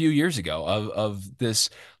a few years ago of this,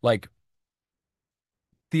 like,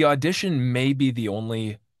 the audition may be the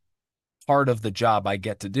only part of the job I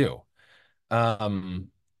get to do. Um,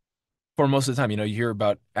 for most of the time, you hear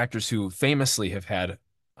about actors who famously have had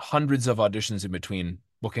hundreds of auditions in between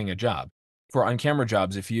booking a job. For on-camera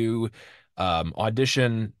jobs, if you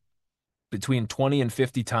audition between 20 and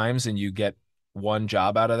 50 times and you get one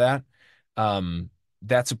job out of that, um,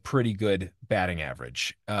 that's a pretty good batting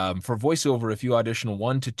average. For voiceover, if you audition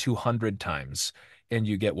 1 to 200 times and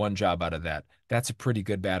you get one job out of that, that's a pretty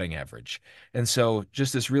good batting average. And so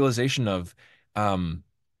just this realization of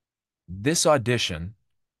this audition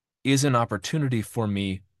is an opportunity for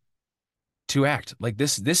me to act. Like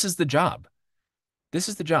this is the job. This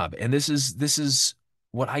is the job. And this is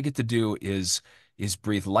what I get to do is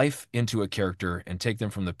breathe life into a character and take them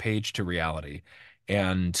from the page to reality.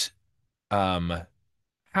 And um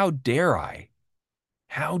how dare I?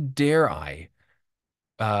 How dare I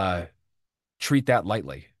uh treat that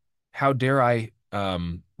lightly? How dare I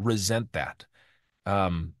resent that?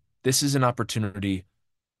 Um this is an opportunity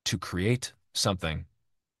to create something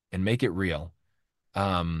and make it real.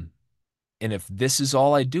 Um and if this is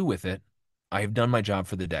all I do with it, I've done my job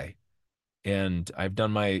for the day and I've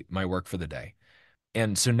done my work for the day.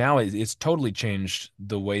 And so now it's totally changed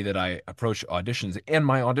the way that I approach auditions, and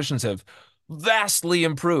my auditions have vastly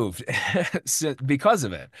improved because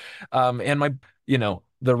of it. And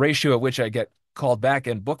the ratio at which I get called back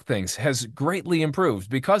and book things has greatly improved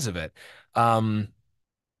because of it. Um,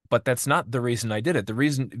 but that's not the reason I did it. The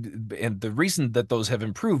reason that those have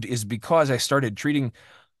improved is because I started treating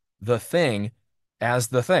the thing as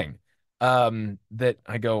the thing. That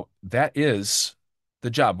I go, that is the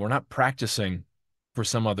job. We're not practicing for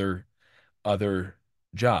some other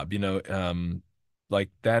job, like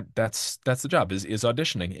that's the job is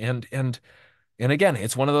auditioning. And again,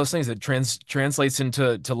 it's one of those things that translates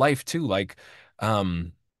into life too. Like,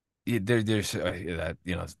 there's that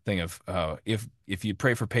thing of if you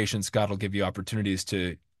pray for patience, God will give you opportunities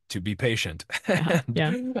to be patient. Yeah. Yeah.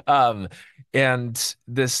 and, um, and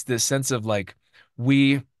this sense of like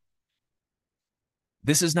we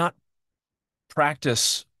this is not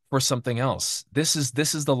practice for something else. This is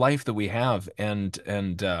the life that we have, and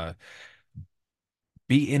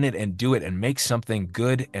be in it and do it and make something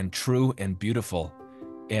good and true and beautiful,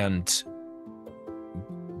 and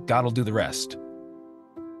God will do the rest.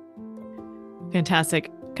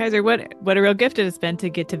 Fantastic. Kaiser, what a real gift it has been to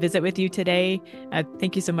get to visit with you today.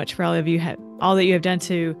 Thank you so much for all that you have done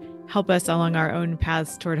to help us along our own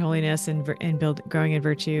paths toward holiness and growing in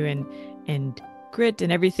virtue and grit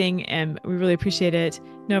and everything. And we really appreciate it.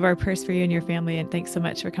 Know of our prayers for you and your family. And thanks so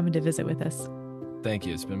much for coming to visit with us. Thank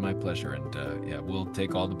you. It's been my pleasure. And yeah, we'll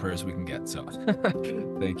take all the prayers we can get. So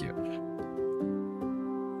thank you.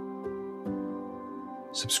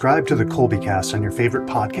 Subscribe to the Kolbecast on your favorite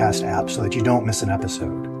podcast app so that you don't miss an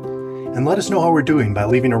episode. And let us know how we're doing by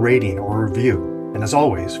leaving a rating or a review. And as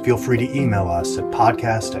always, feel free to email us at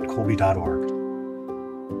podcast@kolbe.org.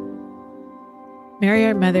 Mary,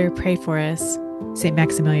 our Mother, pray for us. St.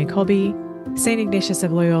 Maximilian Kolbe, St. Ignatius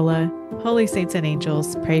of Loyola, holy saints and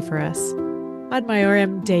angels, pray for us. Ad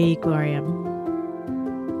Maiorem Dei Gloriam.